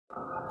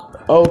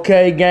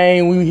Okay,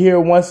 gang, we here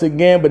once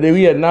again, but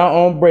we are not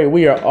on break.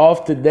 We are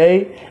off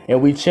today,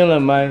 and we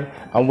chilling, man.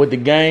 I'm with the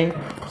gang.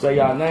 Say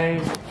y'all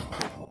names.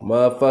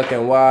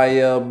 Motherfucking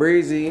YL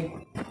Breezy.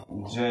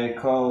 J.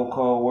 Cole,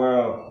 Cold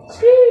World.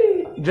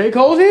 J.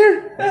 Cole's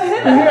here? You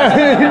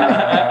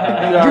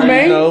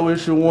already know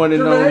it's your one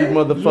and only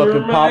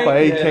motherfucking Papa,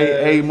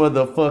 a.k.a.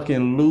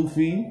 motherfucking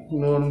Luffy. You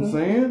know what I'm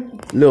saying?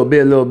 Little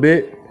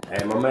bit.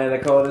 Hey, my man, they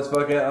call this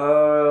fucking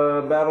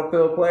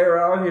Battlefield player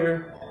out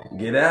here.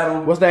 Get at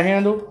him. What's that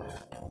handle?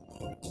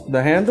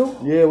 The handle?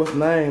 Yeah, what's the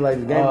name? Like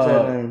the game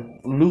chat name.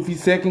 Luffy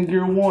Second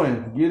Gear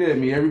 1. Get at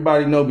me.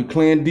 Everybody know me.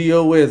 Clan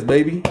DOS,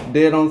 baby.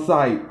 Dead on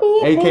sight.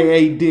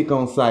 A.k.a. Dick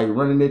on sight.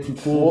 Running at you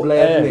full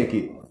blast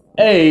naked.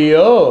 Hey,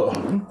 yo.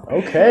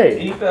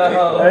 Okay.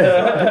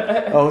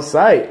 On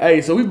site.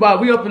 Hey, so we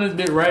up in this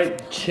bit,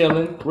 right?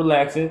 Chilling,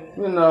 relaxing.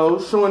 You know,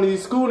 schooling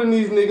these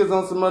niggas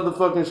on some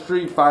motherfucking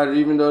Street Fighter,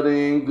 even though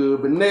they ain't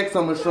good. But next,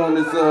 I'm gonna show them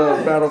this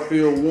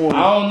Battlefield 1.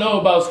 I don't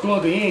know about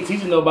schooling, because you ain't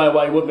teaching nobody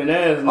why you whooping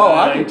ass. Oh,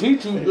 I can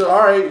teach you. All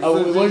right.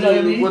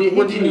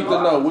 What you need to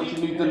know? What you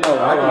need to know?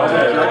 I can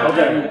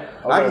teach you.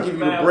 I can give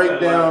you the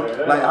breakdown.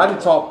 Like, I done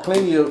taught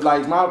plenty of,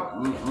 like,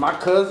 my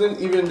cousin,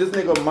 even this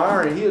nigga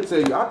Myron, he'll tell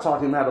you, I taught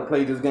him how to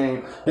play this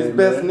game. His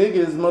best nigga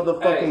is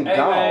motherfucking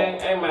Gall.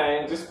 Hey,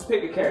 man, just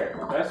pick a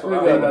character. That's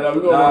what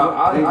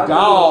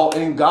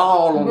And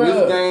Gall on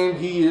this game,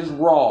 he is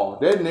raw.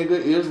 That nigga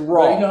is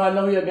raw. Bro, you know how I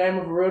know he a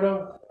gamer for real,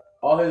 though?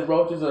 All his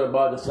roaches are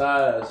about the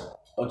size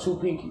of 2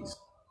 pinkies.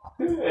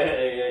 You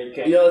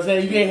can't. You know what I'm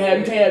saying? You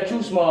can't have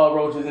 2 small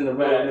roaches in the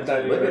road.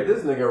 Look at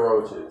this nigga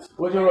roaches.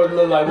 What your roaches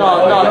look like?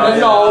 No,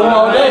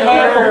 they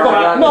half a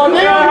fuck. No,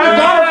 they don't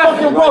got a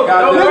fucking roach.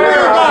 This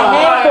nigga got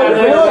half a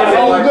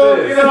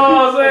roach. You know what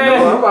I'm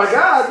saying? Oh my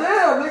god,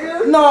 damn, nigga.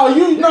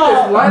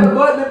 Just light the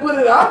button and put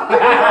it out.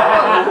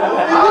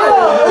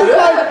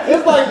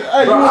 It's like,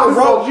 hey,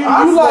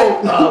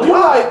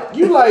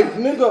 you like,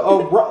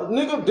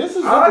 nigga, this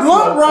is a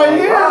blunt right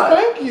here.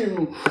 Thank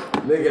you.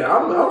 Nigga,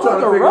 I'm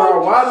trying to figure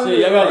out why this.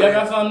 Y'all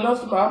got something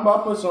else? I'm about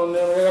to put something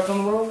there. Y'all got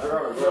something to roll?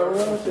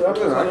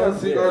 I got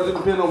cigars. It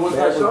depends on what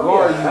type of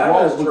cigar you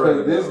want,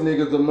 because this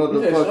nigga's a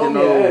motherfucking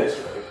old.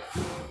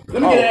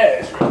 Let me get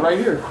an ashtray. Right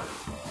here.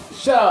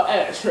 Shout out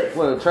ashtray.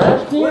 What, a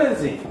trash can?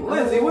 Lindsay,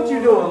 what you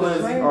doing,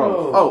 Lindsay?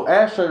 Oh,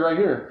 ashtray right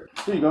here.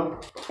 Here you go.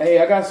 Hey,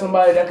 I got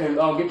somebody that can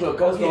get you a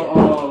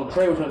custom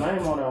tray with your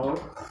name on that one.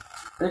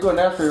 There you go, an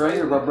ashtray right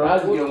here, bro. I'll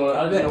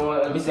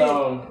just get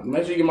one.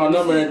 Make sure you get my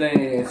number and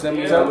everything and send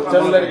me. Tell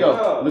me let it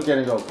go. Look at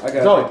it go. I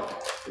got Zoe,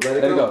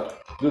 let it go.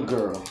 Good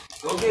girl.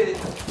 Go get it.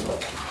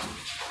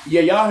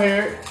 Yeah, y'all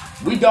heard.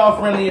 We dog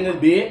friendly in this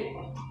bit.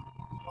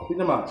 Pick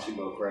them out. She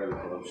go crazy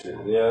for shit.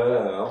 Yeah,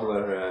 I'm gonna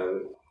let her have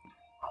it.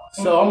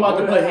 So I'm about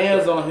to put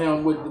hands on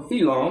him with the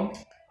felon.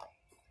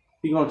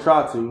 He gonna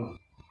try to.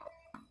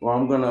 Or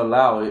I'm gonna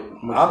allow it.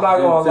 I'm not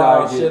gonna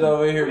allow shit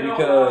over here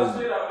because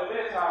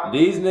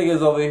these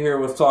niggas over here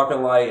was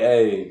talking like,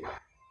 hey,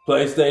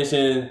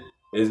 PlayStation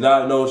is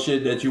not no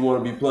shit that you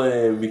want to be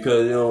playing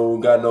because you don't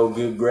got no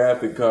good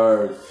graphic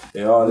cards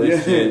and all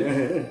this shit.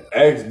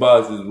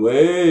 Xbox is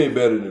way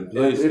better than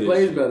PlayStation. It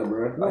plays better,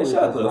 bro. Like,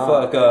 shut the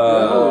fuck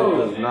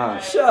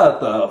up. Shut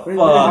the fuck up.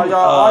 All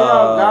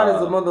y'all got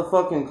is a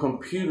motherfucking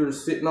computer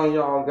sitting on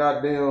y'all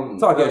goddamn.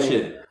 Talk your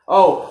shit.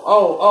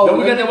 Oh.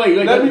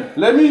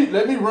 Let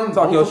me run.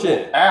 Talk your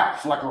shit.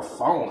 Apps like a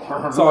phone.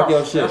 Talk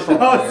your shit.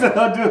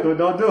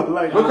 Don't do it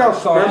like that. Look how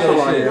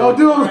special I am. Don't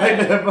do it like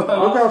that, bro.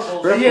 Look how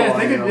special yes,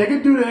 I am. they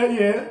can do that,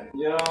 yeah.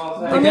 You know what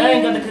I'm saying? The guy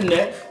ain't got the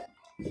connect.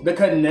 The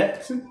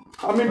connect.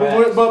 I mean,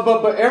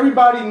 but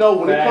everybody know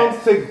when it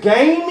comes to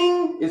gaming,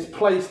 it's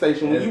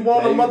PlayStation. When you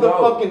want a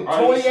motherfucking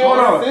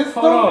toy-ass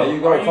system, there you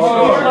go.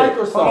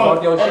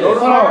 Microsoft. Go to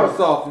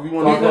Microsoft if you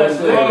want to go.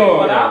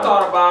 When I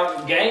thought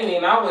about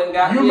gaming, I went and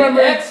got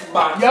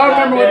Xbox. Y'all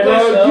remember what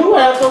this? You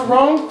had the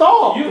wrong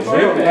thought. You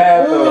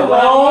had the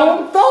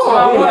wrong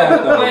thought.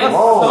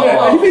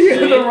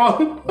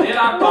 Then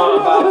I thought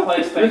about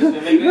PlayStation.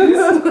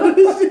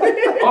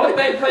 Only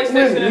thing PlayStation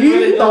is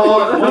really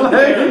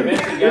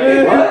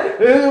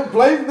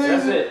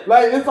PlayStation,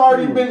 like it's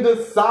already been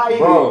decided.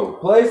 Bro,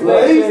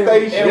 PlayStation.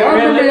 Y'all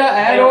remember your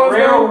add-ons?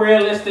 Real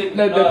realistic.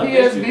 The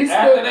PS Vista.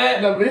 After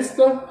that, the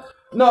Vista.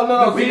 No.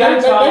 The They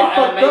Vita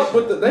fucked up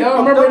with the. They Y'all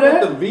fucked remember up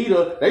that? with the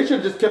Vita. They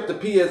should just kept the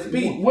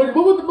PSP. What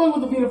was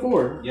the Vita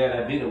for? yeah,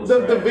 that Vita was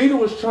The Vita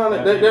was trying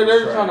to.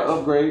 They're trying to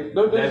upgrade.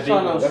 They're just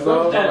trying to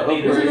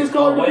upgrade. Just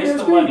call it a waste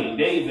PSP. of money,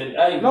 David.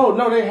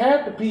 No, they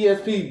had the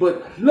PSP,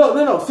 but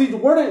no. See,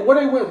 where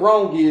they went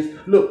wrong is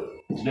look.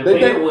 The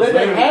Vita was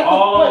literally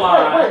all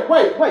online.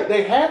 Wait.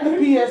 They had the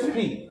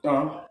PSP.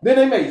 Then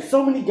they made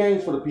so many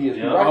games for the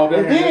PSP, right?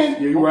 And then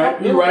you're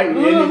right.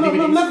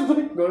 Listen to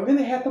me. Then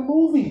they had the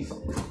movies.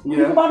 You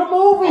think about the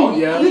movies. Oh,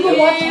 yeah. You can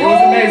watch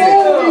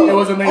It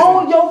was amazing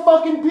on your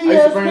fucking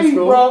PSP,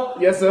 bro.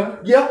 Yes, sir.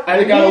 Yep.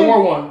 I got a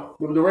war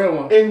one. The red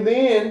one. And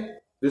then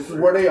This is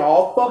where they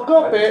all fuck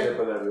up at.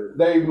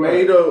 They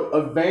made a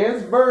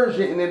advanced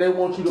version, and then they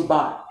want you to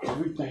buy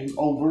everything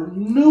over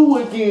new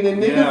again,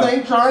 and niggas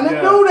ain't trying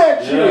to do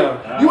that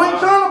shit. You ain't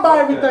trying to buy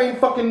everything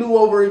fucking new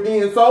over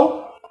again,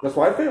 so that's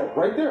why it failed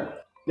right there.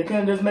 They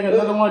can't just make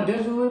another one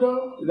digitally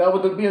though? Is that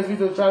what the PS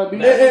Vita trying to be?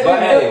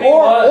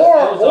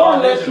 Or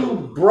unless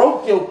you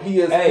broke your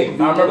PS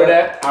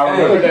Vita. I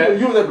remember that.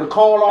 You was able to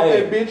call off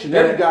that bitch and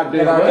every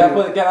goddamn.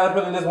 Can I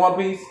put in this one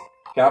piece?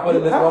 Can I put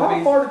in this one piece?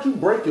 How far did you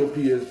break your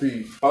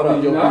PSP? Hold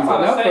on. I'm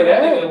about to say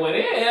that nigga went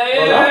in.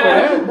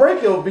 How did you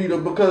break your Vita?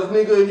 Because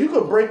nigga, you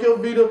could break your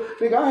Vita.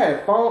 Nigga, I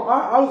had phone.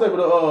 I was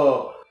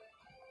able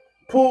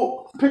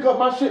to pick up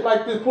my shit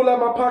like this, pull out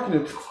my pocket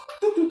and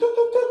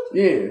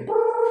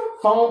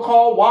phone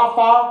call,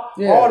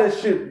 Wi-Fi, all that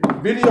shit,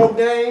 video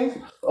games,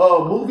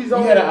 movies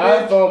on. You had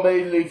an iPhone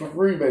basically for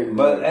free, basically.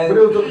 But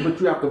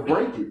you have to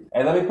break it.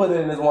 And let me put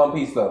it in this one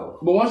piece though.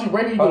 But once you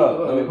break it,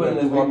 let me put it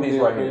in this one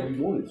piece right here.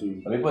 You wanted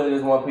to. Let me put it in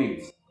this one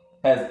piece.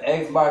 Has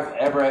Xbox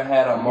ever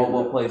had a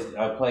mobile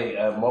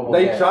mobile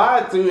They game?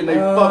 tried to and they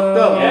fucked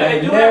up. Yeah,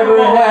 They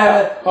never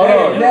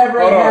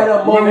had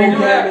a mobile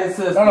gaming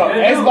system. No,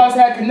 Xbox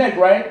had Connect,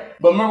 right?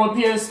 But remember when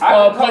PS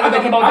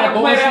PlayStation came out that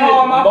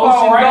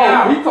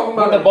bullshit? We talking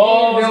about the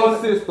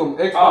handheld system.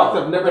 Xbox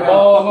have never had a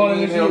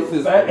fucking handheld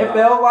system. It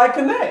felt like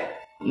Connect.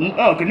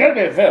 Connect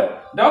didn't fail.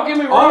 Don't get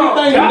me wrong.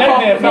 Only thing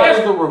Connect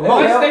is the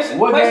remote.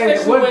 What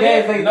games they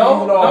using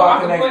on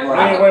about Connect? I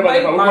ain't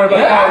worried about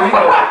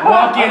that.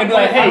 Walk in and be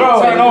like, hey,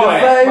 turn on.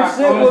 Same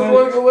shit was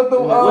working with the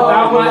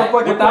without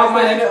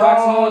my Xbox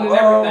on and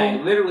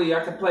everything. Literally, I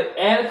could play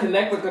and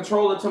connect the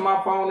controller to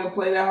my phone and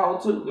play that whole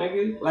too,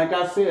 nigga. Like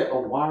I said, a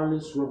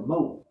wireless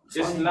remote.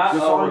 It's not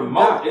a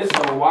remote. It's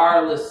a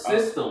wireless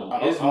system.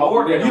 It's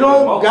more than you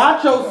don't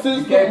got your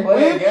system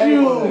with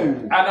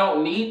you. I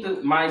don't need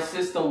my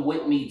system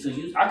with me to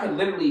use. I could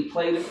literally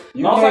play this.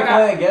 You can't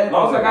play a game. As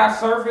long as I got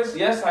Surface,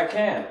 yes, I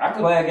can. I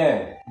can play a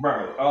game,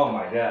 bro. Oh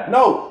my god.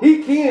 No,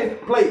 he can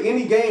play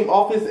any game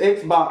off his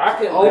Xbox. I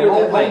can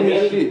literally play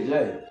any shit.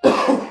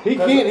 He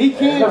can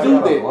do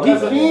that. He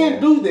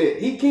can do that.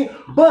 He can,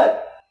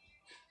 but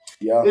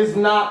it's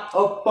not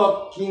a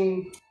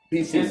fucking.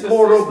 It's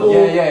portable.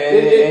 It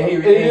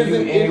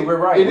isn't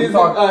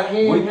a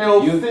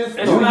handheld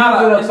system. You're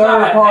using a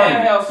third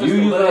party. You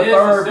using a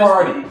third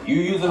party. You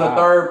using a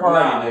third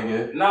party,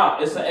 nigga. No,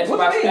 it's an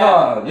Xbox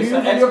app. It's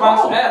an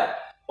Xbox app.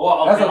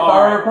 That's a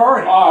third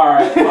party. All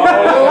right.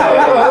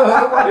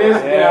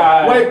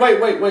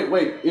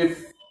 Wait.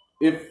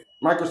 If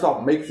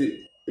Microsoft makes it,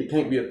 it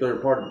can't be a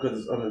third party because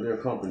it's under their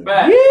company.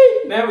 Back.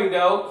 There we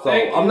go. So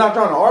I'm not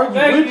trying to argue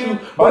with you,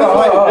 but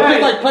but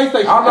it's like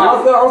PlayStation.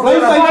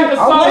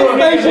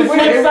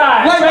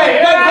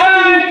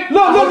 No.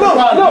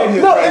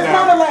 It's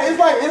kind of like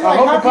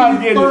how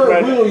can you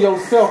third wheel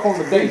yourself on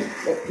the date?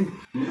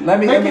 Let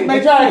me make it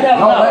make sense.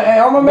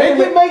 I'm gonna make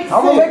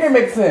it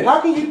make sense.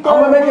 How can you third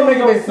wheel make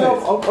it make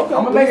sense? Okay,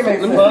 I'm gonna make it make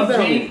sense.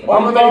 PUBG. I'm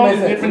gonna make it make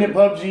sense. Different than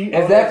PUBG.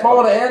 Is that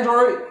phone an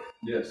Android?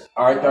 Yes.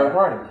 All right, third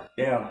party.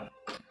 Damn.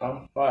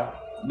 Fine.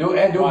 Do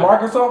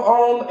Microsoft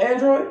own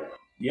Android?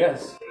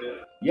 Yes.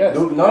 Yes.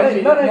 No,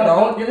 they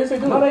don't. Yes, they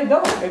do. No, they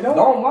don't. They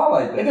don't lie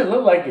like that. It didn't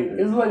look like it.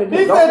 It looked like it. He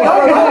said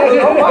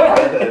Don't lie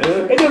like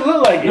that. It didn't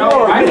look like it. You are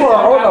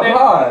on the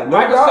pod.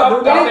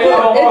 Microsoft got their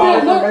own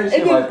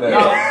information like that.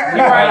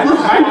 You're right.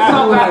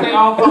 Microsoft got their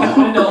own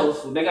phone Windows.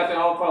 They got their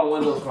own phone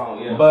Windows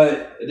phone. Yeah.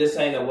 But this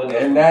ain't a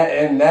Windows. And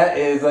that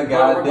is a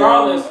goddamn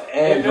regardless,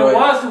 Android. if it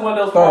was the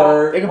Windows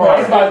phone, it can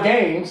play Xbox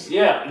games.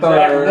 Yeah,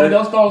 exactly.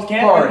 Windows phones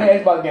can play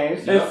Xbox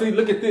games. And see,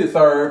 look at this.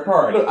 Third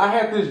party. Look, I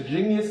had this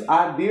genius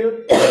idea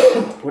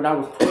when I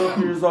was 12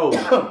 years old.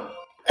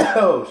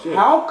 Oh shit!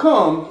 How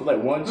come?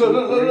 Like one, two,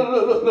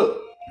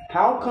 look.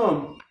 How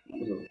come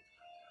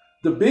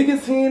the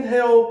biggest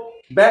handheld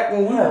back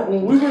when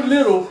we were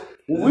little?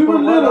 When we were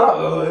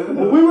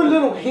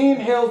little,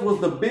 handhelds was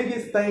the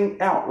biggest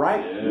thing out,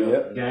 right?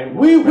 Yeah.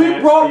 We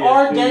brought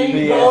our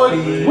Game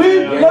Boys.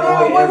 We brought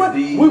our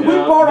Game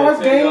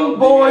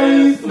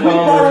Boys. We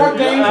brought our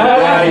Game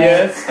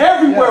Boys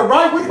everywhere,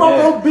 right? We brought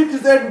those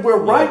bitches everywhere,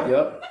 right?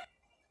 Yep.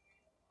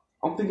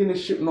 I'm thinking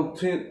this shit when I'm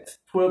 10,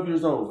 12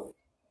 years old.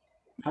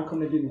 How come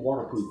they didn't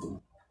waterproof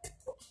them?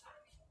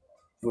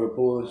 For the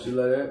pool and shit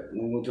like that?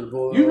 When we went to the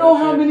pool? You know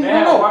how many?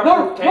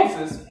 No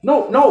cases.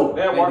 No.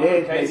 They had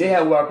waterproof cases. They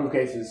had waterproof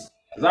cases.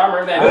 Cause I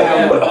remember that they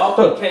had an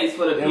ultimate case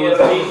for the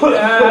PSP.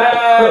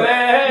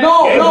 No.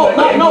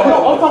 I'm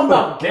talking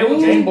about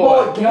Game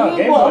Boy.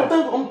 Game Boy. I'm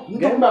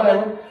talking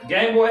about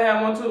Game Boy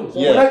had one too.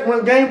 Yeah.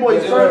 When Game Boy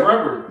it was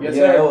rubber. Yes,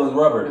 sir. It was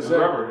rubber. It was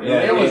rubber.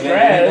 Yeah, it was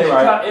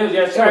trash. It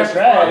was trash.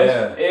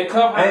 Yeah. It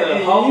covered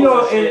the holes. You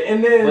know,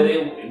 and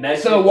then that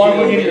so water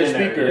would get your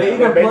speaker. They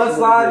even plus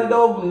side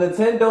though,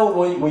 Nintendo.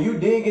 When you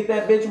did get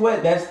that bitch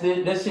wet, that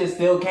shit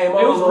still came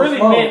out. It was really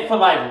meant for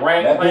like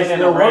rain, playing in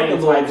the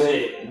rain type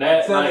shit.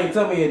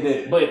 Tell me it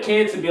did. But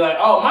kids would be like,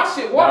 "Oh, my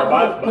shit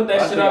waterproof." Put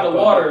that shit on the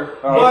water.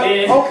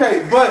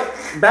 But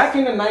back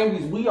in the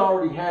 90s, we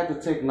already had the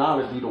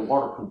technology to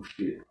waterproof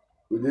shit.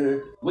 We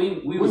did. We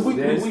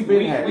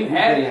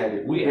had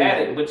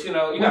it, but you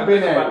know, you gotta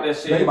think about that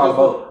shit.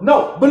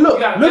 No, but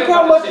look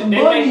how much money.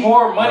 They make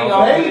more money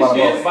off this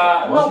shit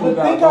by. No, but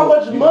think how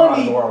much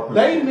money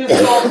they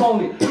missed off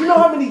on it. You know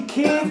how many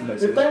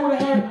kids, if they would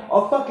have had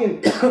a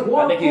fucking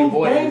waterproof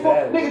game,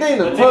 nigga, they in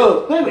the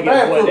tub, they in the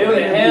bathroom. They would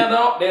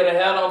have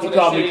held on to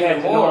that shit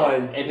even more.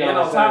 And then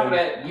on top of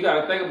that, you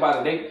gotta think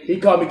about it. He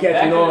called me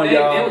catching on,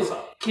 y'all. It was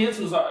kids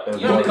who's,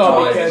 you know, the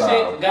toys and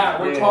shit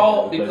got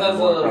recalled because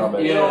of,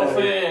 you know what I'm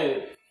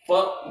saying?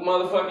 Fuck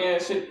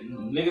motherfucking shit.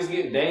 Niggas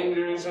get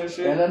dangerous and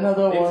shit. And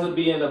another one. Niggas would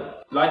be in the,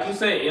 like you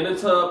said, in the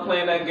tub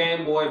playing that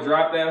Game Boy,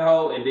 drop that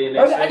hoe, and then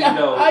next thing you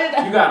know,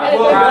 you got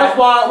well, that's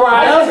why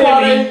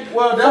they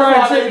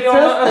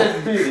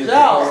test that bitch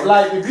out.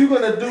 Like if you're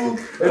gonna do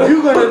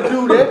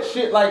that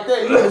shit like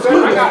that, you I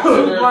got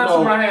 2 blunts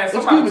in my hand.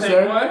 Somebody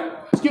take one.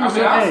 Excuse me,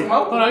 sir. Hey,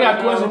 hold on, I got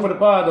a question for the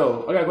pod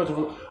though.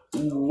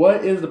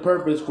 What is the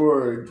purpose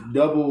for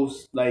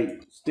doubles like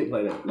stick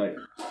like that? Like,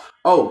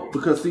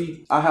 because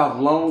see, I have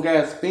long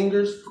ass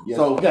fingers,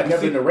 so you got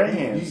never in the right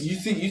hands. You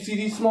see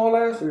these small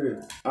ass?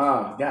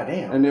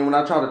 Goddamn. And then when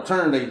I try to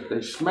turn,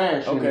 they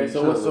smash. Okay,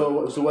 so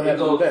what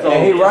happens with that?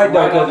 Yeah, he right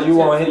though, because you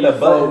want to hit the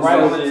button right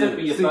on the tip of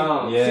your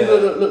thumb. Yeah. See,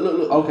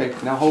 look. Okay,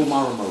 now hold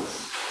my remote.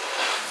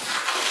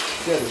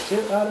 Get the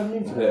shit out of me.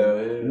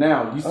 Yeah.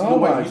 Now you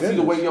see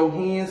the way your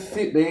hands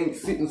sit. They ain't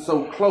sitting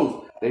so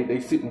close.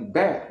 They sitting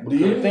back. Do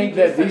you think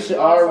that these should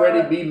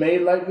already be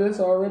made like this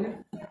already?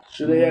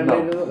 Should they have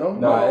made this?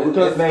 No,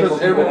 because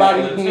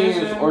everybody's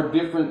hands are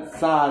different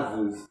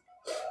sizes.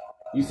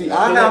 You see,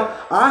 I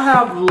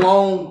have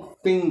long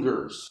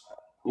fingers.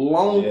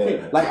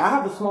 Like I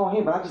have a small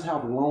hand, but I just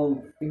have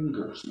long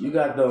fingers. You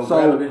got the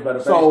so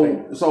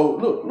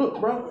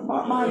look, bro,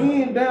 my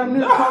hand down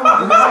there.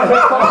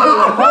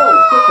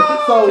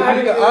 So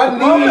nigga,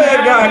 my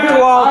man got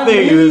claw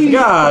fingers.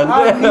 God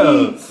damn. I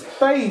need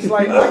space.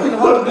 Like I can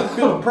hold this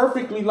bitch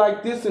perfectly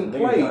like this and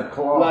play. Like,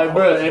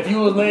 bro, if you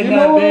was laying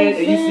down in bed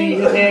and you see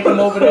his hand come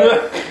over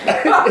there.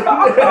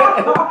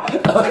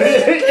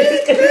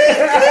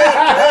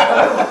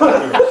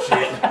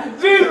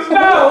 Jesus, no,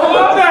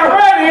 I'm not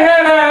ready.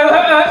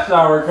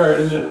 Shower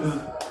curtains.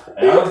 I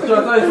was trying to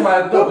tell you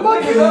somebody.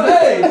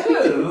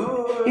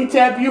 He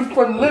tapped you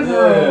from the living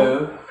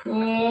room.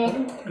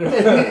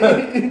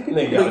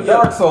 Nigga,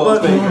 Dark Souls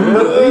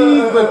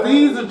but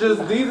these are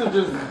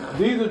just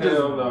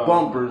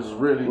bumpers,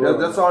 really.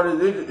 That's all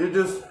it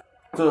just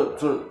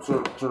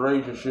to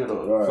raise your shit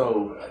up. Right.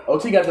 So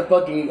OT got the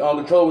fucking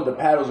control with the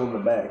paddles on the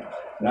back.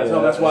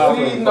 That's why.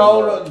 See,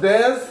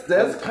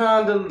 that's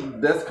kind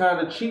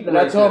of cheating. And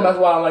I told him that's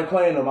why I like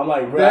playing them. I'm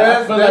like, bro,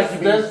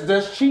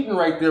 that's cheating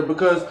right there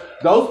because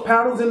those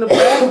paddles in the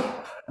back.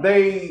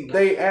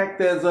 They act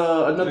as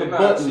another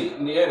button.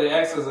 Cheating. Yeah, they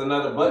act as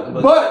another button.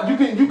 But you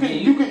can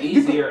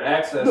easier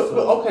access.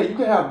 Okay, you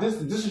can have this.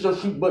 This is your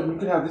shoot button. You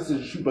can have this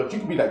as a shoot button. You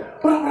can be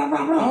like, tear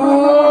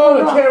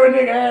a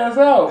nigga ass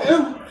out.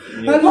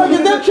 Like,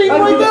 is that cheating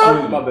right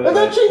there? Is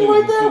that cheating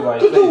right there?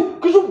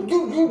 Cause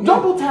you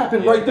double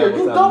tapping right there.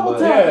 You double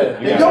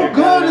tapping. And your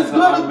gun is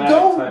gonna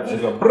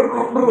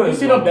go. You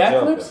see the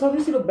backflips? Have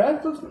you seen the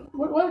backflips?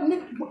 What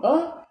nigga?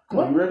 What?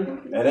 You ready?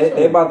 And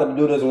they about to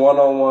do this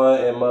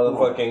 1-on-1 and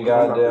motherfucking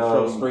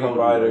goddamn Street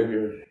Fighter.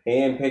 He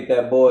ain't pick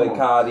that boy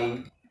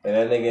Cody. And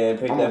that nigga ain't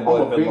pick that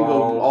boy for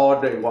long.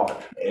 All day watch.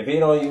 If he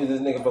don't use this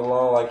nigga for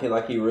long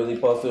like he really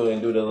supposed to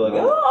and do the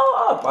little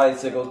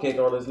bicycle kick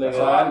on this nigga. That's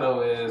all I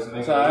know is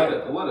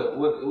nigga. What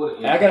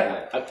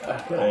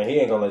Man, he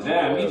ain't gonna let you.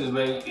 Damn, he just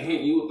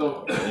hit you with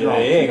the. Yeah,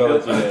 he ain't gonna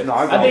let you. I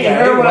think you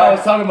heard what I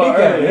was talking about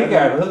earlier. He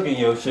got hooking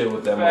your shit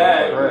with that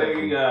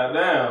motherfucker.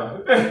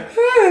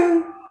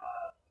 Goddamn.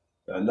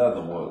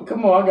 Another one.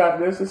 Come on, I got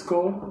this. It's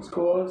cool. It's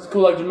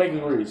like Jamaican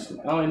grease. I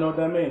don't even know what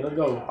that means. Let's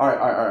go. All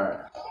right.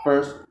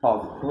 First,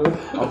 pause it.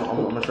 I'm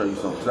gonna show you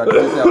something.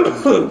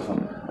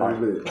 All right,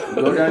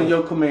 go down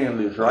your command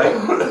list, right?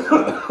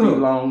 Too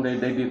long. They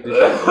did this.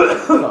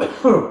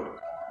 So,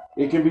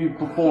 it can be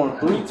performed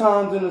 3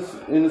 times in the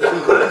sequence.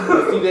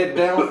 You see that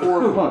down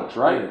forward punch,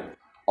 right?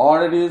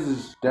 All it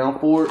is down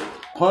forward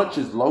punch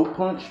is low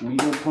punch,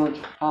 medium punch,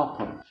 high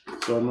punch.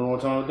 So remember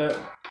what time with that?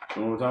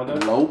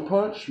 Low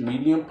punch,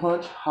 medium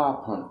punch, high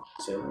punch.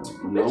 Low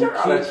kick, medium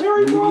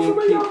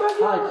kick,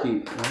 high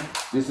kick.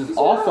 This is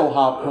also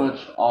high punch,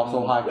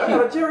 also high kick.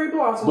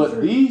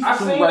 But these two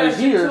right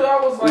here I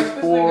was like, is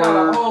this nigga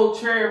got a for whole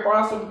cherry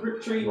blossom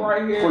tree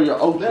right here. for your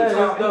ocean.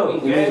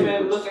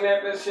 Looking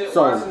at that shit,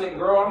 watching it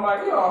grow. I'm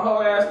like, yo, a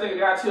whole ass nigga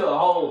got you a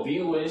whole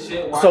view and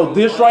shit. So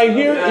this right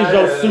here is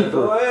your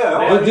super.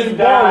 But this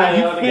ball, when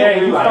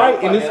you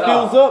fight and it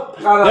fills up,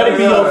 that'll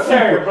be your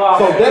super.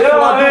 So that's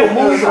when I do a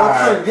move and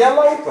I turn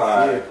yellow.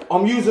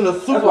 I'm using a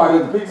super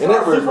move, and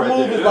that super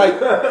move is like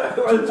 2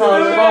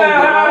 times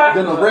stronger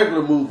than a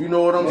regular move. You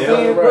know what I'm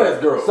saying?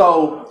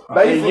 So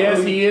basically,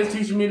 yes, he is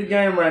teaching me the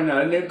game right now.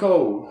 That nigga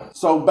cold.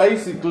 So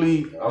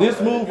basically, this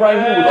move right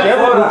here,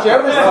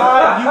 whichever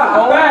side you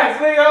own,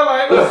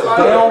 is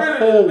down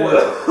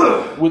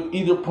forward with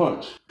either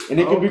punch. and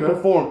it can be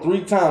performed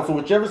 3 times. So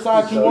whichever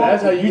side you want,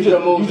 that's how you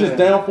just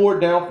down forward,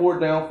 down forward,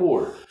 down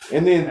forward.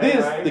 And then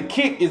the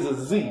kick is a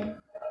Z.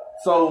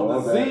 So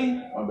the Z,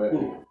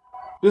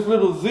 this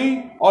little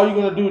Z, all you're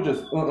gonna do is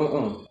just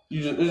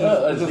You just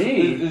a Z.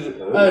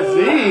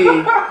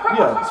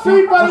 Yeah.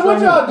 Street Fighter, what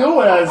y'all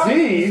doing? A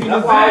Z.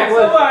 That's why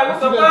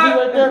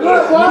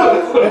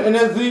and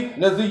that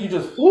Z, you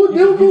just.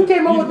 Who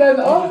came up with that in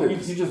the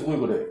office? You just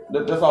wiggle that.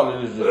 That's all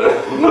it is. You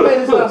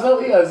made it sound so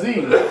a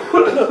Z. Look,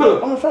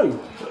 I'm gonna show you.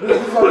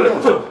 This is how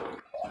you're doing.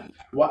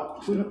 What?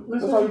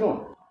 That's how you're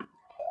doing.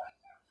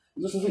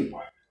 This is Z.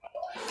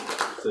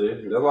 See,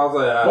 that's what I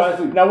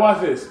say. Now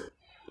watch this.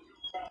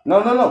 No.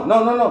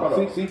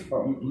 See.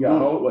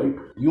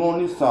 You on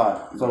this side,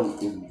 so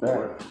it's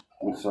back.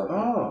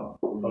 Oh.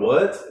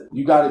 What?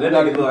 You got it. That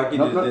nigga look like he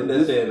just did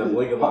that shit in a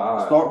blink of an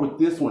eye. Start with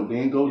this one,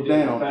 then go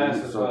down.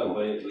 Fast as well,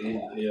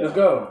 Let's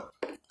go.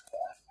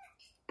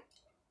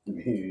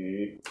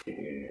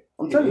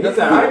 I'm telling you, I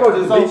ain't gonna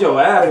just beat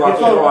your ass while you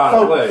go out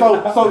and play. So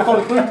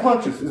the 3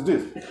 punches is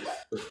this.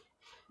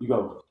 You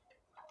go.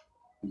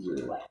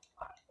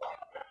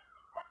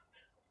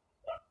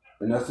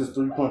 And that's just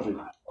 3 punches.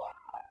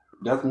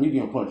 That's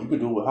medium punch. You can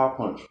do it with high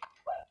punch.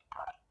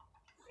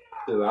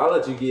 I'll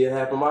let you get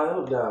half of my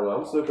help down.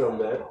 I'm still coming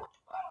back.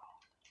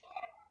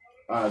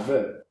 I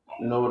bet.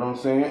 You know what I'm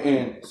saying?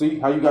 And see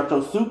how you got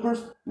your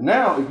supers?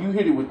 Now, if you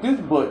hit it with this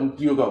button,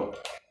 you'll go.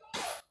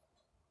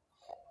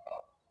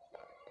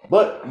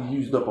 But you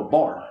used up a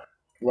bar.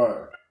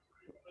 Right.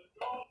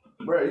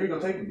 Bro, you gonna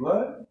take the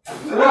blood?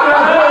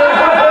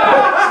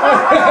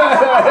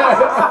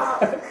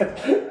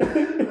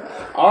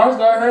 Ours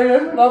start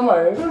hurting. I'm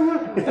like,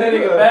 that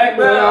nigga back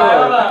there.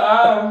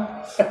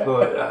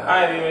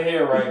 I ain't even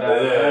here right now.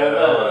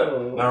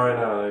 Not right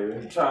now,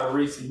 nigga. Trying to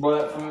reach the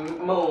blood from the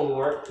moon,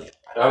 work.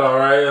 I know,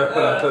 right?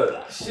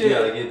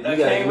 Shit, I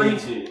can't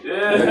reach it.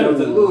 I come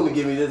to the moon to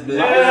give me this bitch.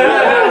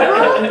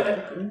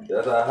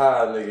 That's how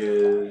high nigga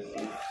is.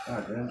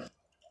 God damn.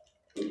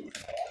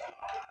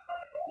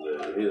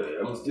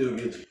 I'm gonna still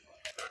get you.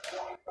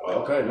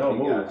 Okay, no,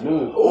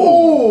 move.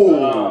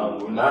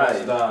 Ooh,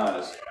 nice.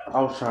 I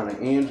was trying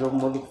to end your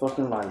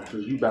motherfucking life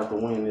because you about to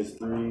win this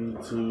 3,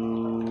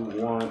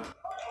 2, 1.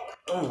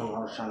 I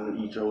was trying to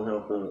eat your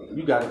health up.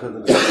 You got it because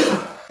of the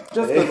time.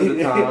 Just because of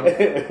the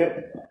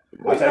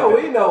time.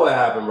 We know what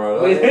happened,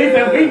 bro. We know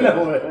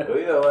it.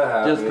 We know what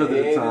happened. Just because of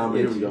the time.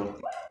 Here we go.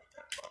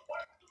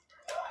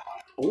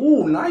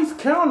 Ooh, nice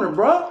counter,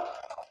 bro.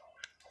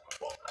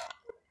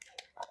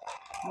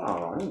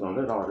 Oh, I ain't gonna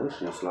let all this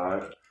shit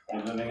slide.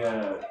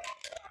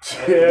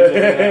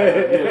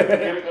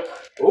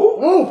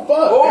 Ooh,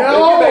 fuck. Oh,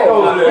 get back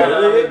over there.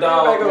 Get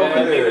back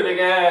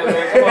over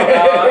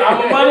there. I'm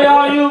money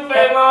on you,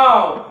 Famo.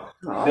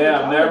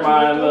 Damn, never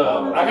mind.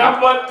 Look, I got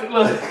money.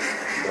 Look.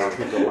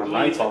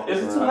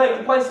 It's too late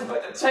to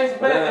change the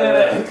bet.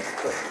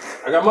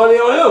 I got money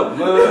on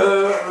him.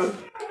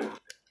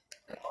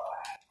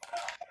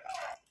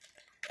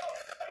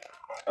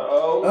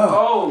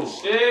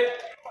 Oh, shit.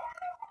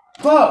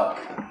 Fuck.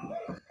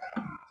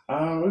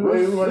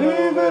 We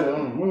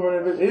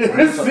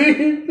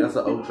see. That's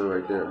an ultra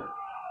right there.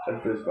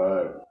 That's fist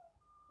fire.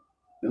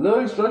 The little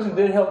instruction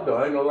did help though.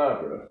 I ain't gonna lie,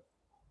 bro.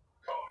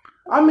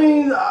 I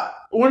mean,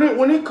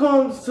 when it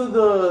comes to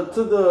the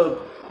to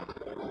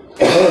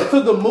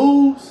the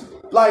moves,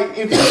 like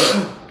if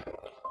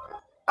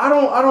I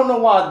don't know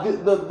why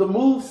the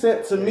move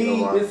set to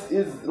me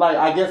is like,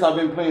 I guess I've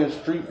been playing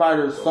Street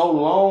Fighter so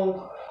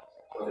long.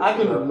 I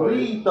can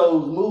read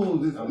those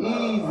moves. It's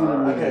easy to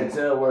read. I can't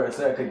tell where it's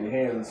at because your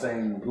hands are the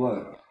same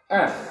blunt. You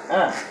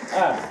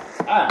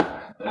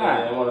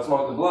want to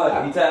smoke the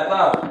blunt? He tapped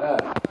out.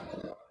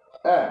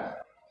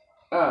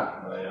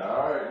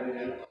 Alright,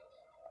 nigga.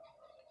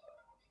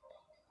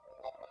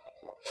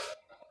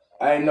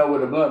 I ain't know where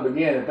the blunt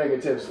began and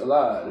fingertips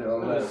alive. You know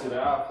what I'm saying?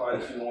 I'll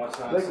fight you one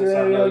time.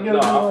 No,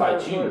 I'll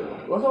fight you.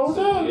 What's wrong with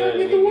that?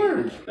 Get the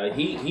words. Like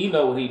he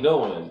know what he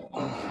doing.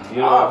 You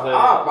know what I'm saying?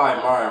 I'll fight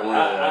Mario.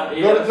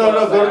 Go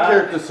to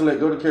character select.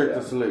 Go to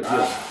character select.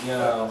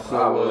 Yeah.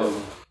 So,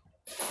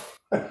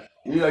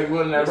 you like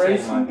winning that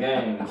race? My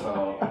game,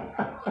 so.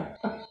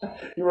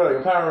 You run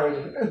like a Power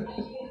Ranger.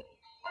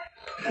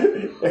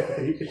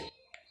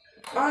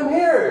 I'm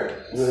here.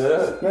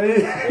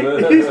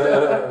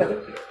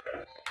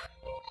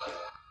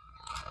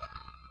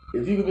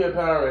 If you could be a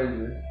Power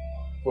Ranger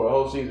for a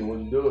whole season,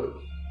 would you do it?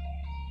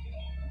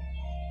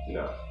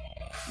 No.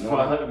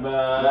 I'll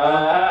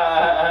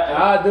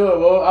do it,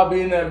 bro. I'll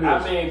be in that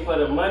bitch. I mean, for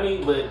the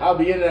money, but I'll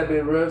be in that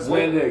bitch, bro.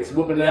 Spandex,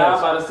 whooping ass. I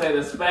was about to say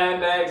the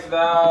spandex,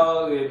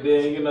 dog, and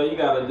then you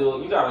gotta do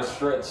it. You gotta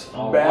stretch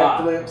on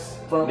backflips,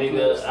 front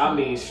flips. I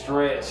mean,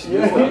 stretch.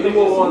 You wouldn't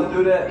want to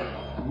do that?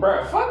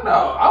 Bruh, fuck no.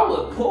 I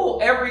would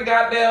pull every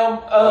goddamn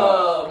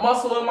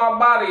muscle in my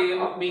body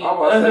and be. I'm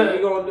about to say,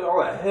 you gonna do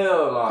all that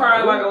hell,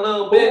 crying like a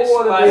little bitch. Who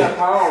want to be a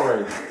Power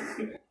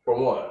Ranger? For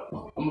what?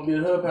 I'm gonna be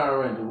the hood Power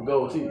Ranger with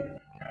gold teeth.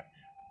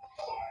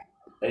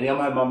 And then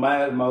I'm gonna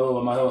have my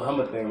little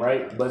helmet thing,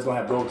 right? But it's gonna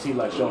have gold teeth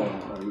like showing.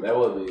 That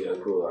would be a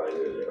cool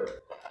idea.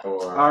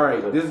 All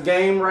right, this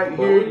game right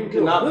here, you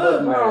cannot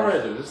button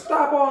mash.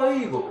 Stop all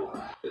evil.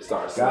 It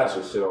starts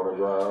slashing shit on the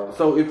ground.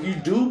 So if you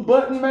do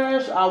button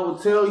mash, I will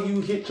tell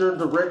you hit your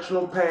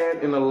directional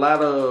pad in a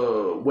lot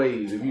of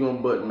ways if you're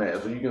gonna button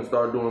mash, so you can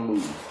start doing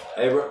moves.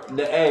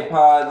 Hey,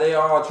 Pod, they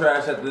all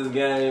trash at this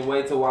game.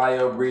 Wait till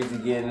YL Breezy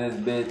get in this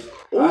bitch.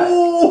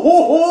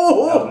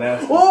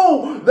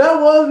 That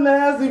was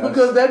nasty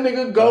because that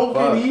nigga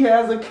Goku, he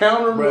has a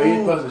counter bro, he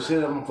move. supposed to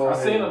shit on my phone. I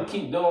seen him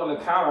keep doing the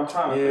counter. I'm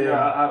trying to figure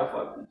out how to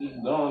fucking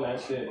keep doing that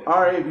shit.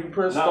 All right, if you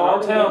press No,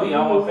 start, don't tell me. I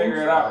want to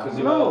figure it out because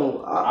I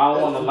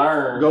don't want to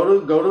learn.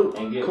 Go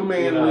to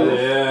command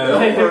list. Yeah,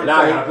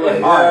 now I gotta play.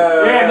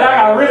 Yeah, now I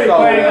gotta really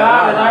play.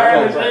 I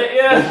learned shit.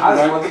 Yeah. I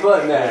just want the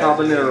button dash.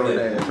 Habanero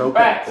dash. Okay.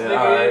 Facts, nigga.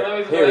 Let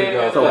me Here we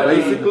go. So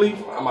basically,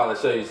 I'm about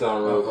to show you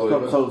something real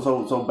quick.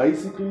 So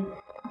basically,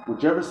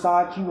 whichever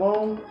side you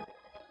on,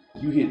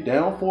 you hit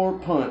down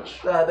forward punch,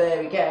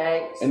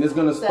 and it's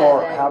gonna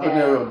start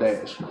habanero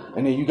dash,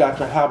 and then you got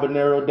your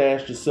habanero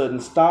dash to sudden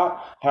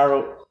stop,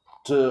 to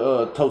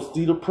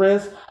Tostito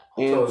press,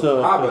 and to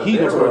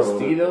fajita press. To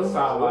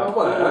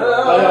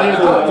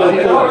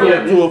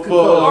a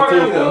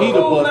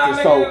fajita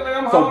buster.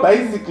 So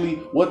basically,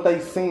 what they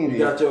saying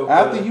is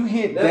after you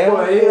hit down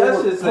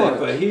forward punch,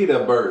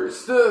 fajita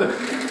burst.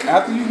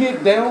 After you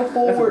hit down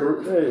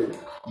forward.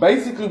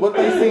 Basically, what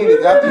they saying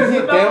is after you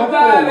hit down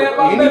forward,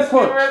 any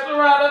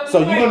punch. So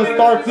you're gonna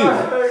start this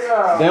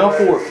down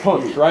forward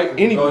punch, right?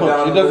 Any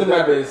punch, it doesn't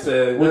matter.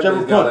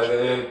 Whichever punch.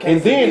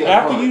 And then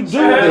after you do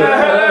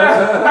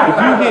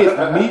this,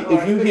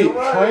 if you hit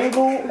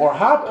triangle or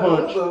high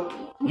punch,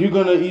 you're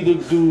gonna either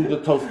do the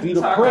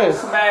Tostito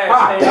press or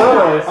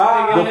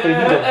the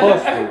fajita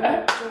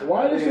buster.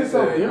 Why is this so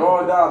different?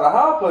 Going down the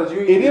high punch,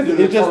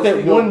 it's just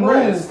that one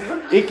move,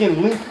 it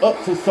can link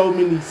up to so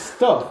many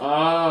stuff.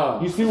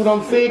 You see what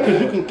I'm saying? Because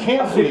you can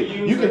cancel it.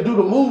 You can do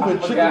the move and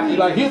trick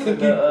like hits and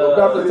keep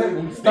about to take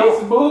you.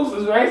 These moves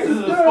is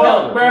racist as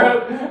fuck,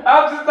 bro.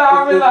 I'm just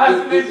not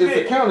realizing this shit.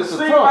 It's a count. It's a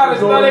Street Fighters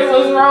thought they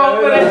was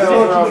wrong for that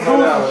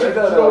shit. You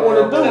don't want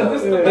to do.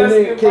 This is the And best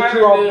then catch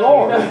you off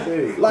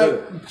guard. Like,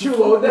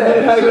 Chulo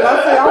dash. I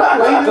say, I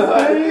play this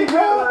game,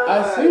 bro. I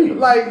see.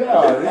 Like,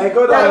 Hey,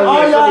 go down.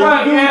 all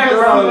y'all do is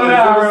just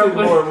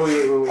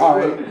All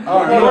right.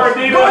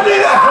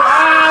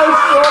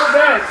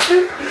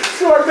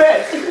 Short bet.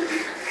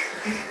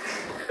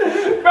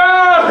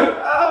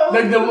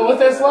 Bro. What's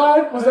that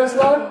slide? What's that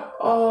slide?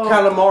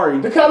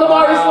 calamari. The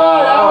calamari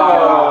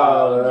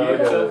slide.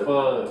 Get the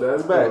fuck.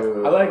 That's back.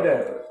 I like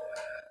that.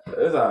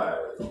 It's alright.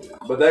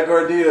 But that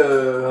gordita.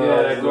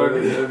 That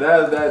gordita.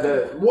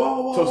 That.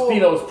 Whoa.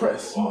 Tostitos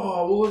press.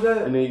 Oh, what was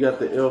that? And then you got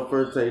the El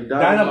Fuerte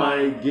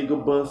Dynamite,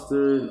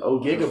 Gigabuster, and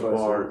Ultra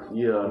Spark.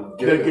 Yeah.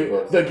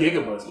 The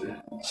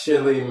Gigabuster.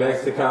 Chili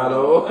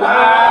Mexicano.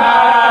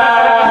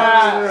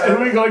 And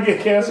we gonna get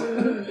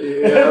canceled.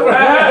 Yeah.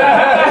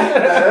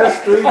 That's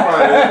Street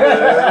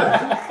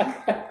Fighter.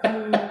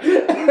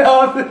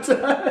 All the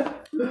time.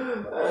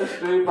 That's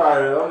Street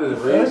Fighter. I'm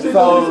just reading.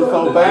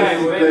 So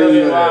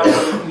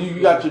basically, you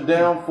got your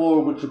down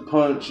forward with your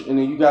punch, and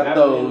then you got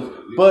those.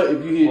 But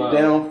if you hit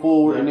down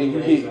forward and then you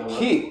hit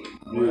kick,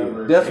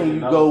 that's when you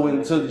go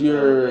into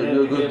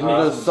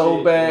your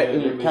so bad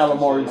and your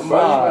calamari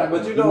slide.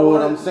 But you know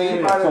what I'm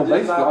saying? So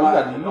basically, all you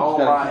got to do, you just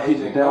got to hit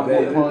the down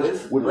forward punch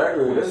with a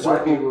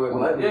circle.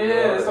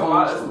 Yeah, it's a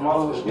lot. It's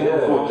multiple.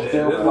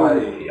 Down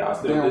forward. Y'all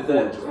still did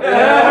that.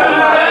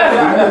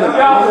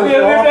 Y'all still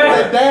did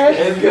that. Dash,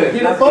 It's good.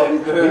 hit a button,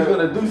 he's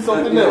gonna do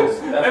something else.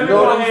 You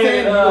know what I'm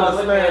saying? He's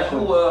gonna smash him.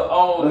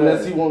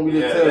 Unless he want me to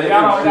tell him.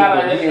 Y'all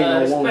got shit, but he ain't a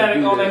gonna want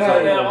Hispanic to on do that that.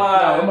 goddamn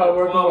line. I'm about to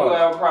work We'll on it.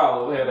 have a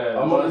problem with that.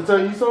 I'm gonna tell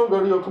you something. Go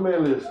to your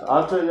command list.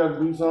 I'll tell you how to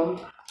do something.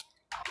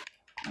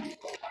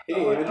 He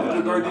ain't even do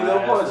the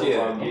gordita punch yet.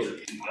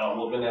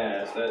 Whooping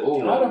ass.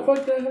 How the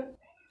fuck that?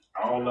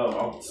 I don't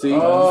know. See, you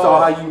saw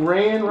how you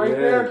ran right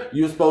there?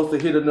 You're supposed to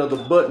hit another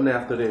button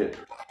after that.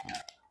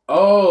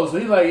 Oh, so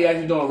he's like he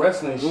actually doing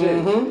wrestling shit.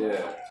 Mm-hmm.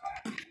 Yeah.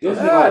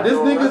 This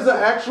nigga's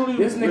actually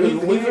This nigga's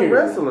he's a weird.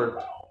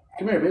 wrestler.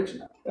 Come here, bitch.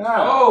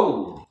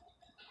 Oh.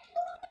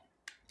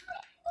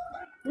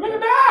 Nigga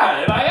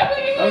died.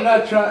 I'm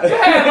not trying. You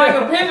had like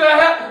a picture of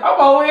him. I'm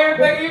over here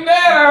thinking you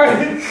dead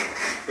already.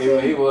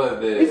 He was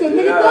dead. He said,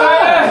 nigga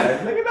died.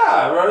 Nigga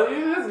died, bro.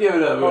 You just give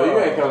it up, bro. You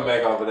ain't coming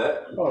back off of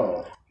that.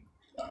 Oh.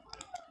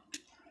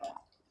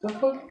 The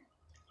fuck?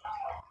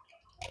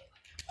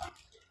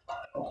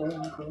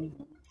 Okay.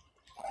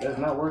 That's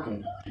not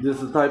working.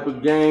 This is the type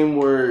of game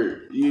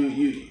where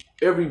you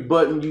every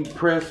button you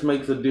press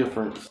makes a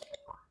difference.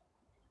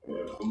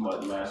 Yeah, I'm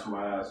about to mash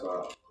my ass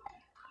off.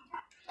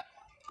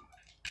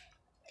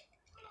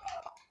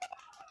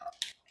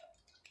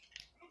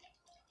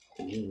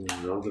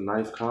 That was a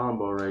nice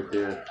combo right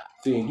there.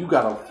 See, and you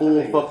got a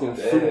full fucking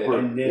super.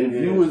 If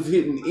you was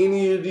hitting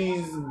any of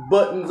these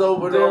buttons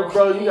over there,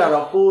 bro, you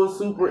got a full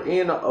super and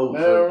an Man,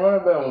 ultra. run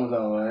it back one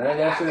time, man.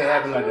 That shit ain't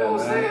happen like that, man.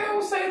 You know what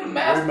I'm saying? The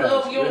master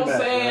of, you know what I'm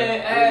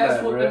saying?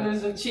 Ass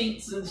whoopings and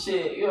cheats and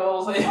shit. You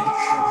know what I'm saying?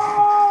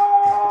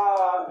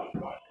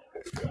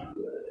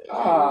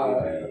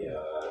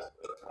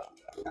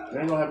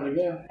 ain't gonna happen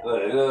again.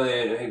 Ain't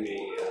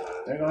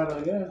gonna happen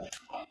again.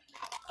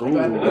 Ooh,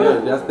 yeah,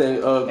 that's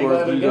that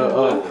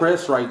Gordita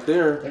press right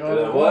there.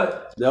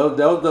 What? That was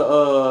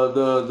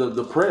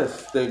the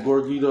press, that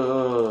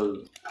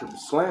Gordita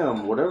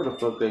slam, whatever the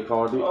fuck they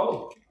called it.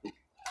 Oh,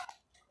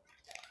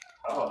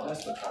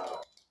 that's the problem.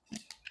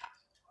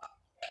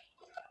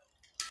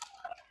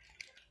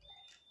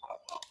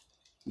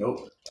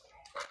 Nope.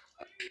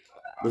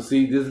 But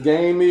see, this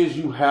game is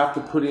you have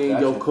to put in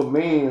your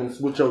commands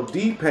with your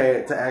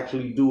D-pad to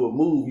actually do a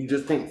move. You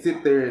just can't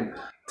sit there and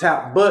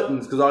tap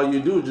buttons because all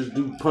you do is just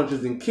do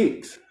punches and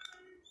kicks.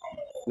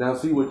 Now,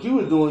 see what you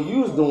was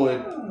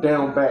doing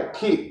down back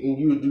kick, and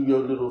you would do your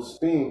little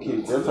spin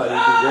kick. That's how you do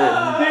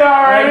that.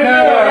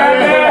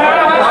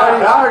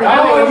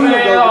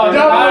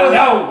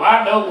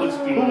 I know what you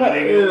mean,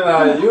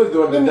 nigga. You was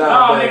doing the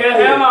down back. Nigga,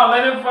 hell no,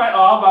 let him fight.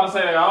 I'm about to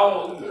say that. I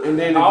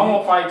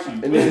won't fight you.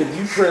 And then if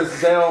you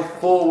press down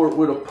forward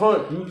with a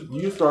punch,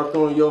 you start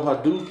throwing your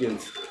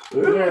Hadoukens.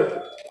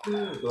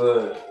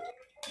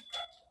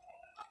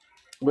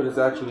 But it's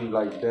actually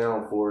like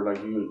down for, like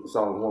you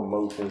saw in one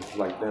motion, it's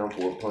like down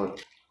for a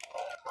punch.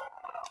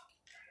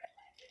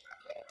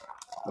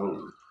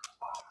 Oh.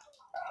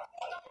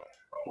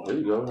 There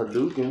you go,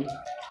 Hadouken.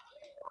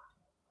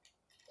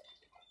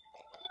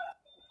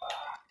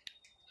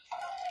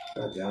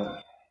 God damn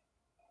it.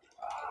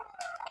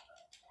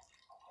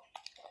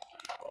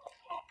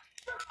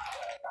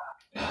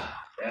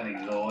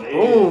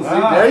 Boom, see,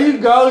 there you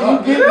go. You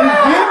get it, bro.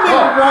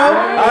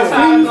 I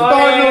see you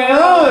starting to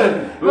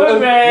run.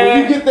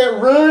 When you get that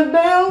run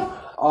down,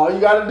 all you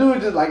gotta do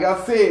is just, like I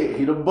said,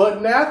 hit a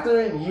button after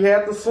it. You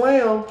have to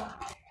slam.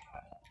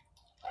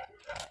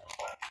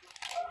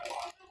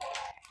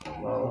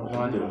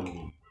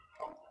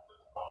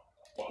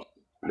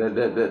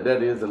 That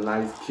is a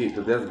nice kick,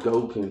 because that's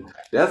Goken.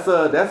 That's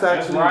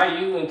actually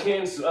Ryu and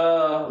Ken's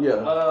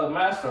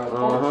master. Of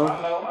course,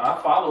 I know. I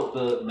followed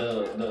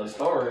the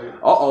story.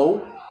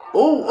 Oh,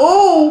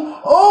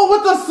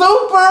 with the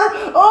super.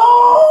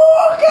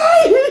 Oh,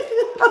 okay.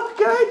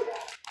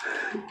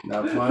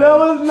 Not funny.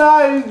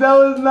 That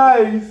was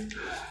nice.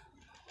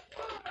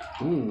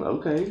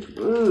 Okay.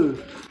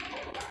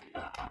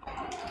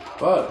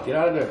 Fuck, get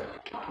out of there.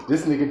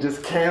 This nigga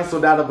just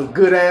canceled out of a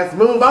good ass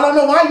move. I don't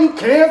know why you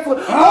canceled.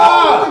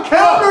 Oh, the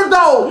counter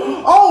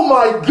though. Oh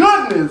my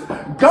goodness.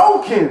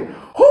 Goken.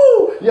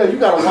 Whoo. Yeah, you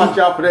gotta watch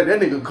out for that. That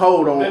nigga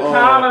cold on. The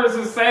counters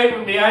is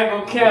saving me. I ain't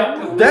gonna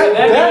count.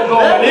 That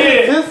going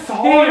in. His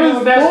hardest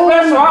move, that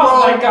special. I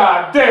was like,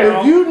 God damn.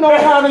 If you know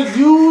how to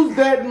use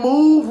that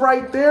move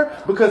right there,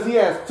 because he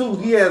has two.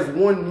 He has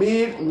one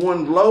mid,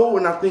 one low,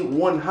 and I think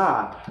one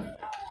high.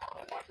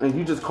 And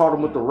you just caught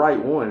him with the right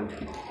one.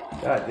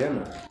 God damn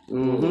it.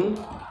 Mm-hmm.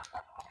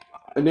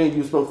 And then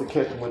you're supposed to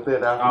catch him with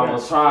that after. I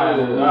was trying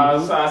to.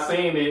 I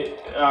seen it.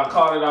 I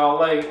caught it all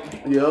late.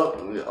 Yep.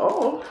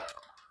 Oh.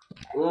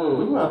 We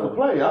gonna have to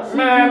play. I see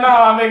Man, you.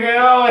 nah,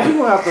 nigga. We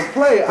gonna have to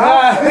play.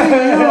 I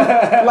see you.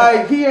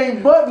 Like, he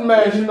ain't button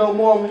mashing no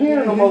more. I'm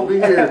hearing him over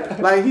here.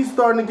 Like, he's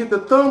starting to get the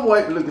thumb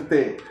weight. Look at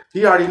that.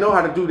 He already know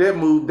how to do that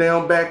move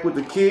down back with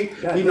the kick.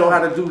 He know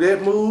how to do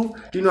that move.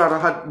 He know how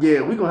to.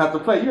 Yeah, we gonna have to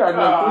play. You already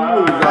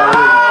know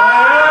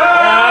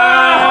 3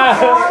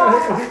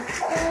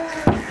 moves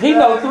already. He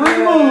know 3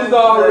 moves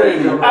already.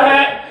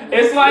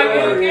 It's like, you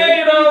know what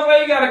I'm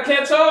saying? You gotta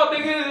catch up,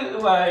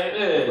 nigga. Like,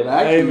 But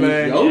actually,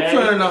 man. Your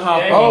turn to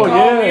hop on. Oh,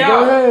 yeah,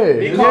 go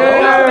ahead. He called me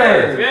out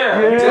first. Yeah.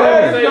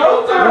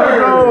 Your turn. Let's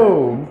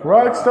go.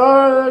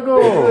 Rockstar, let's go.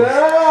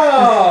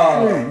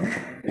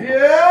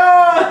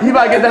 Yeah. He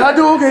about to get the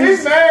Hadouken.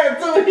 He's mad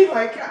too. He's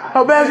like, God.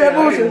 How bad is that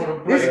bullshit? I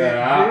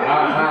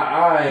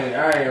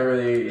ain't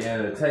really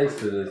in a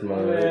taste of this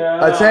mother.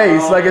 A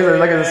taste, like it's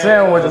a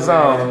sandwich or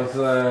something.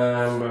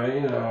 But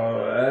you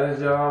know, as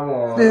y'all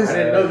want. This- I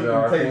didn't know you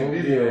could take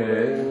video.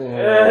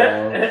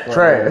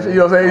 Trash. You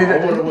know what I'm I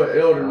saying? wonder what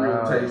Elden Ring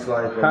tastes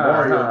like. Or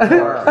Mario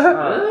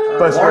Kart.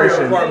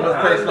 Frustration. Mario Kart must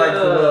taste like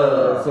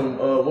some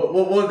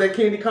what was that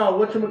candy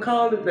called?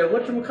 Whatchamacallit? That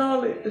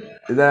whatchamacallit?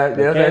 Is that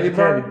candy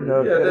bar? candy?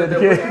 No, Yeah, that's that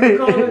candy.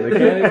 whatchamacallit? The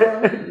candy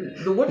bar?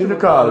 The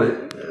whatchamacallit?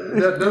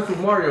 That's what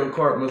Mario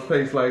Kart must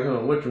taste like, huh?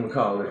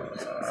 Whatchamacallit?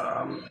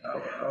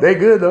 They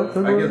good though. I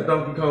guess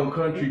Donkey Kong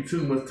Country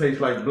 2 must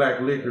taste like black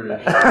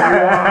licorice.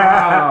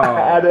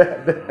 Wow.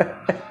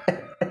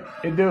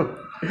 It do.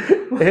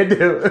 It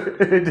do.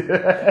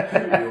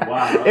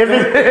 Wow. If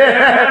it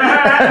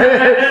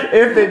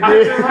did. I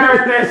just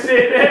heard that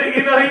shit. That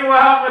nigga know he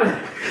wild for that.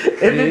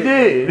 If it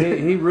did.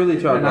 He really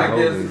tried And to I hold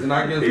guess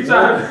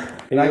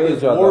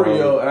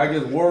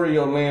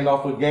Wario land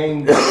off a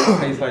game that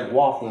tastes like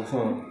waffles,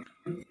 huh?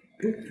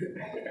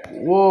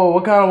 Whoa,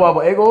 what kind of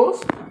waffle?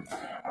 Eggos?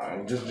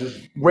 Just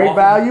Great waffles,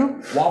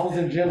 value? Waffles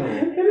in general.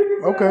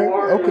 Okay.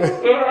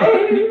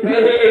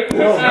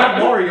 No, not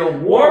Mario.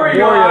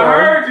 Wario,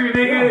 I heard you,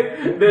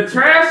 nigga. The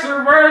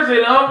trasher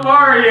version of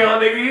Mario,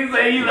 nigga. You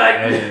say you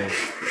like this.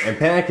 And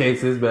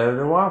pancakes is better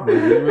than waffles.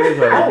 He really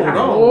tried to Oh,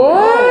 no.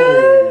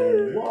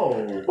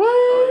 Whoa.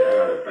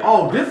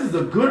 Oh, this is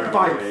a good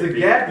fight.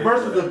 Sagat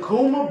versus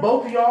Akuma.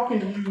 Both of y'all can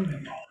use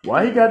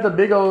Why he got the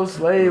big old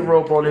slave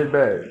rope on his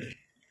back?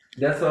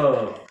 That's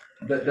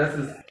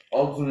his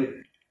ultimate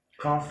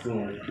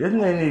costume. This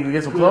nigga need to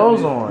get some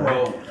clothes on.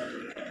 Bro,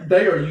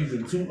 they are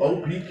using 2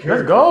 OP characters.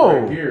 Let's go.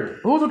 Right here.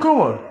 Who's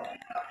Akuma?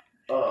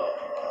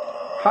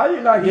 How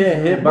you not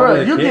getting hit by Bro,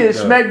 that you kick, getting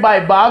though? smacked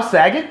by Bob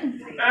Saget?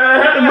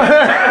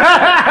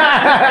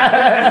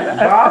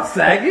 Bob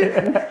Saget?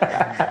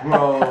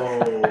 Bro,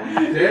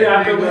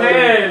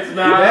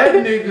 That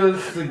nigga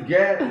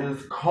Sagat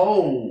is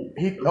cold.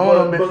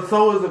 But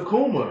so is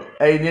Akuma.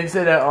 Hey, didn't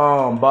say that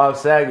Bob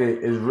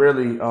Saget is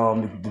really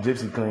the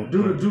Gypsy King.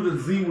 Do the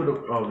Z with a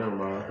never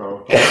mind. I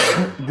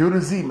thought. Do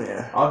the Z,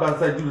 man. I was about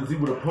to say do the Z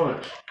with a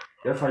punch.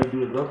 That's how you do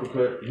his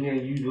uppercut. He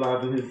ain't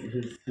utilizing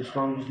his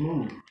strongest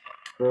move.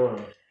 The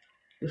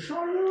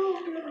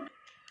Shaolin.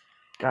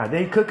 God,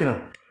 they cooking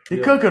him. He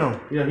cooking him.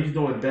 Yeah, he's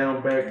doing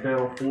down, back,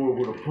 down, forward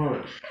with a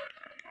punch.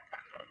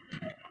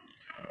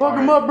 Fuck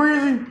him up,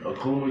 Breezy.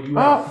 Akuma, you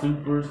have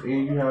supers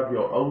and you have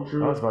your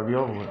ultra. Oh, it's about to be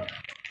over with.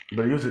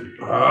 But use it.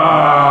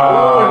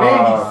 Oh, and then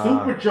he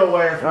supered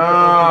your ass.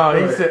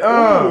 He said,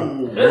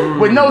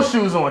 with no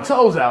shoes on,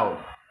 toes out.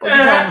 What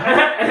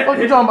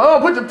you talking about? Oh,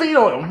 put your feet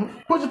on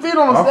him. Put your feet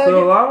on him, I'm still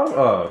Saget. alive?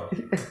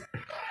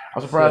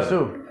 I'm surprised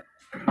too.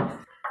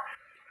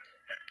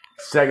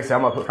 Saget said,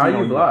 I'm gonna put feet How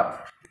on you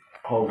block?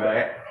 Hold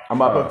back. I'm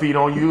about to put feet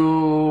on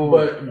you.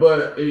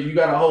 But you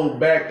gotta hold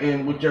back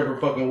in whichever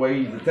fucking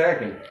way he's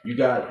attacking. You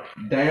got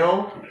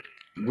down,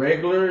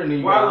 regular, and then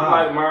you Why got look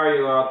high. like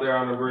Mario out there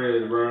on the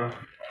bridge, bro?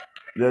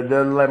 That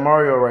doesn't like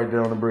Mario right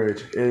there on the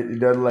bridge. It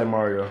doesn't like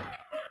Mario.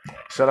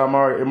 Shout out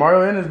Mario.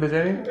 Mario in this bitch,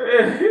 ain't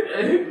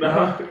he?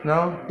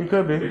 No, he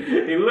could be.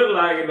 He look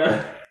like it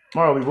though.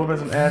 Mario be whooping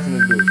some ass in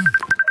this bitch.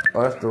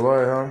 Oh, that's the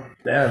way, huh?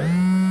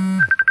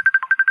 Damn.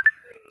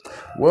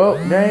 Well,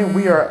 gang,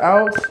 we are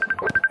out.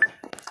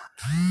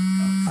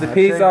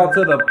 Peace out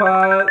to the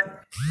pod.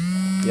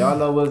 Y'all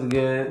know what's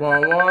good.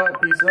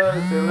 1-1. Peace out.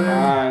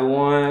 Alright,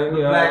 one.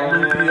 Black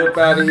Luffy up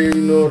out of here,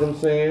 you know what I'm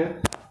saying?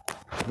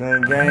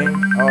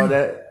 Gang, all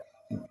that.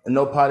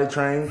 No potty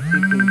train.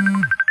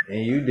 PP.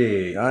 And you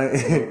did. I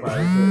ain't-